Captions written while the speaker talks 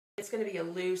going to be a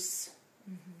loose,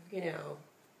 you know,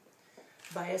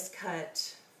 bias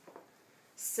cut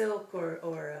silk or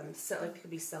it could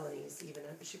be Celanese even.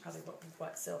 She probably won't have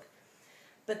bought silk.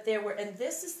 But there were, and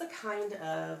this is the kind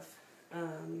of,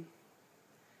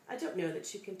 I don't know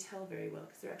that you can tell very well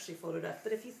because they're actually folded up.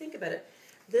 But if you think about it,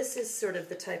 this is sort of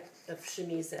the type of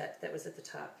chemisette that was at the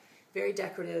top. Very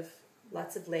decorative,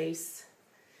 lots of lace,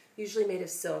 usually made of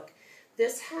silk.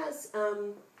 This has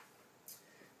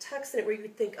tucks in it where you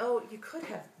would think, oh, you could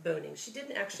have boning. She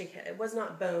didn't actually, it was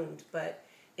not boned, but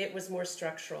it was more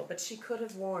structural. But she could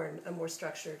have worn a more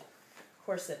structured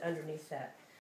corset underneath that.